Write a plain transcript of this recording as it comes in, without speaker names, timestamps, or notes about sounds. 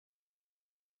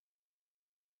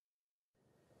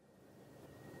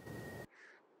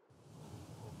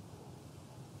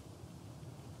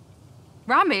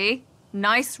Rami,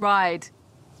 nice ride.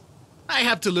 I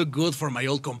have to look good for my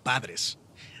old compadres.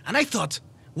 And I thought,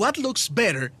 what looks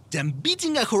better than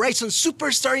beating a Horizon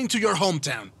superstar into your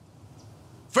hometown?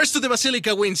 First to the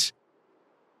Basilica wins.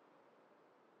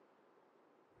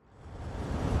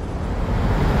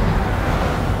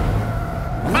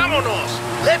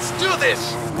 Vámonos! Let's do this!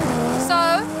 So,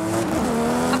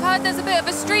 I've heard there's a bit of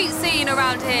a street scene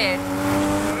around here.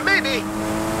 Maybe.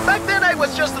 Back then I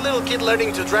was just a little kid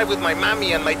learning to drive with my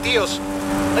mommy and my tios.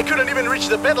 I couldn't even reach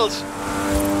the pedals.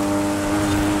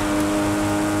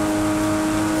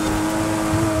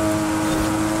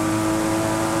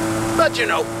 But you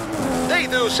know, they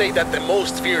do say that the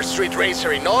most fierce street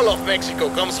racer in all of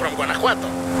Mexico comes from Guanajuato.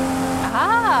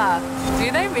 Ah, do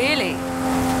they really?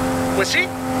 Pues sí,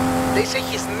 they say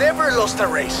he's never lost a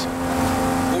race.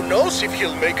 Who knows if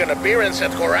he'll make an appearance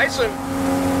at Horizon?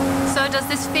 So does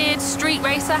this feared street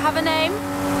racer have a name?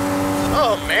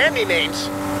 Oh, many names.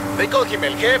 They call him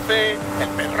El Jefe, El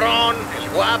Perrón, El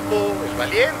Guapo, El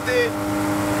Valiente.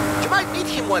 You might meet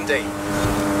him one day.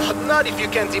 But not if you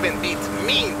can't even beat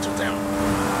me into town.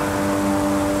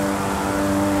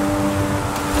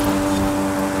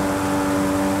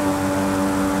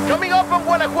 Coming up from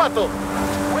Guanajuato.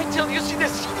 Wait till you see the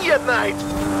city at night.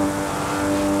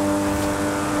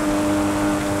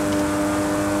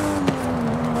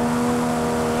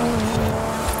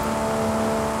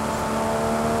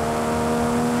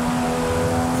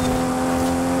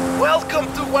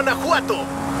 Welcome to Guanajuato,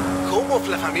 home of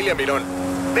La Familia Mirón,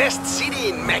 best city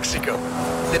in Mexico.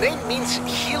 The name means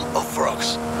Hill of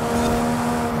Frogs.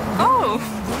 Oh,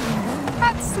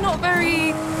 that's not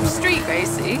very street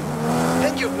racy.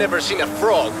 And you've never seen a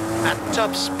frog at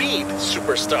top speed,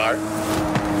 superstar.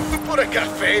 Put a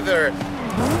cafe there.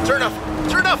 Turn off,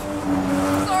 turn off!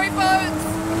 Sorry, folks.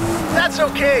 That's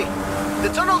okay. The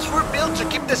tunnels were built to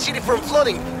keep the city from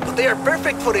flooding, but they are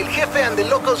perfect for El Jefe and the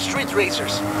local street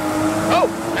racers. Oh,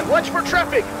 and watch for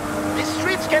traffic. These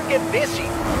streets can get busy,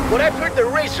 but I've heard the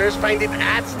racers find it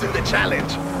adds to the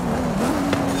challenge.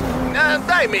 And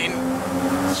I mean,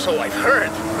 so I've heard.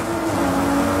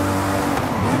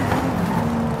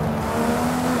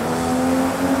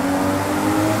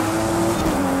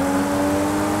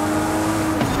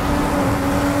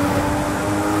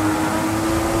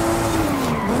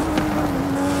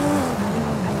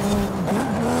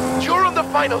 You're on the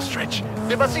final stretch.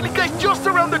 The Basilica is just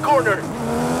around the corner.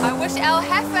 I wish El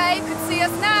Jefe could see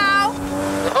us now.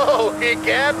 Oh, he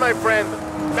can, my friend.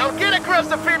 Now get across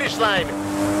the finish line.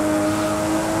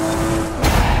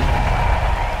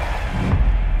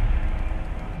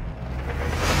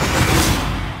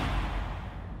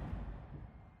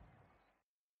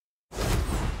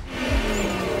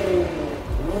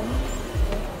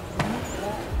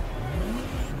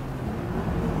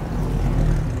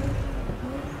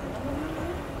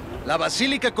 La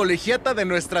Basílica Colegiata de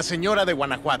Nuestra Señora de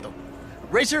Guanajuato.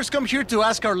 Racers come here to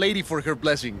ask Our Lady for her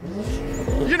blessing.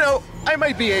 You know, I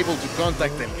might be able to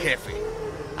contact El Jefe.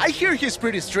 I hear he's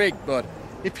pretty strict, but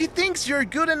if he thinks you're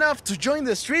good enough to join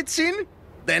the street scene,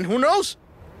 then who knows?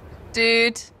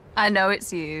 Dude, I know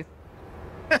it's you.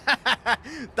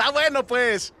 Está bueno,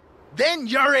 pues. Then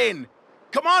you're in.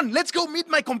 Come on, let's go meet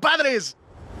my compadres.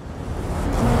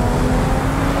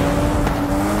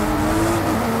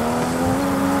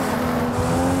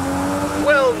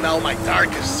 Well, now my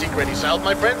darkest secret is out,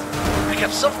 my friend. I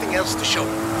have something else to show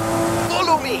you.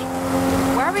 Follow me.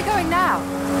 Where are we going now?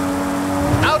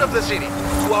 Out of the city,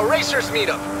 to our racers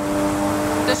meetup.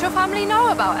 Does your family know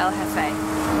about El Jefe?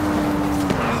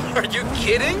 Are you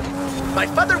kidding? My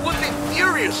father would be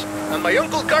furious, and my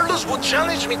uncle Carlos would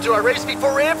challenge me to a race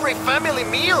before every family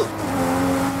meal.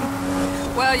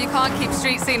 Well, you can't keep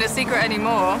street scene a secret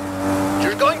anymore.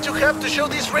 You're going to have to show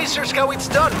these racers how it's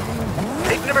done.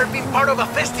 They've never been part of a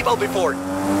festival before.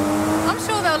 I'm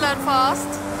sure they'll learn fast.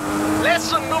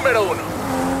 Lesson número uno.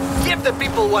 Give the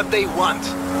people what they want.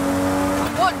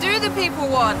 What do the people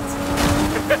want?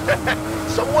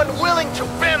 Someone willing to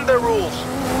bend the rules.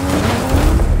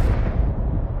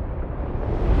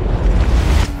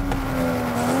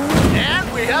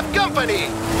 And we have company.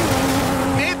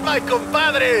 Meet my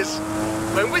compadres.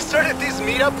 When we started this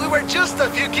meetup, we were just a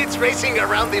few kids racing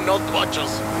around in old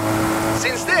cochos.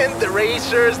 Since then, the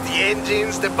racers, the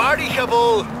engines, the party have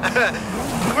all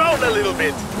grown a little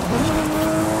bit.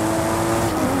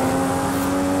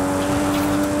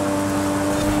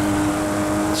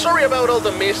 Sorry about all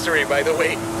the mystery, by the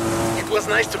way. It was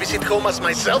nice to visit home as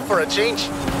myself for a change.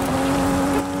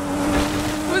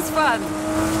 It was fun.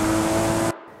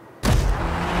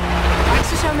 Thanks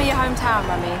for showing me your hometown,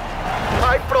 Rami.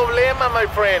 My problema, my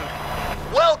friend.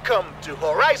 Welcome to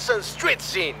Horizon Street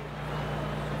Scene.